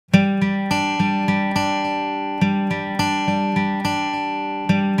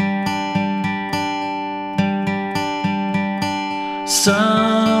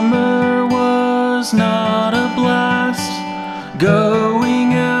Summer was not a blast.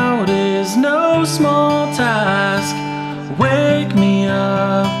 Going out is no small task. Wake me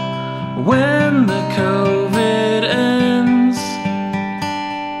up when the COVID ends.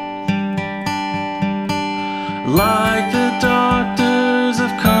 Like the doctors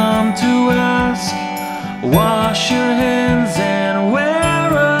have come to ask, wash your hands and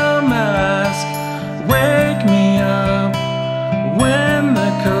wear a mask. Wake me up when the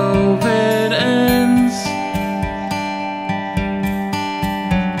COVID ends.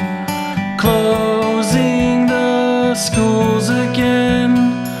 Closing the schools again,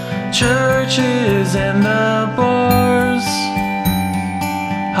 churches and the bars.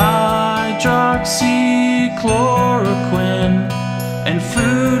 Hydroxychloroquine and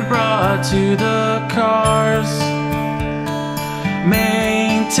food brought to the cars.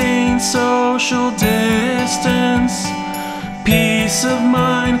 Maintain social distance. Peace of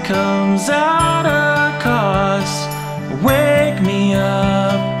mind comes at a cost. Wake me up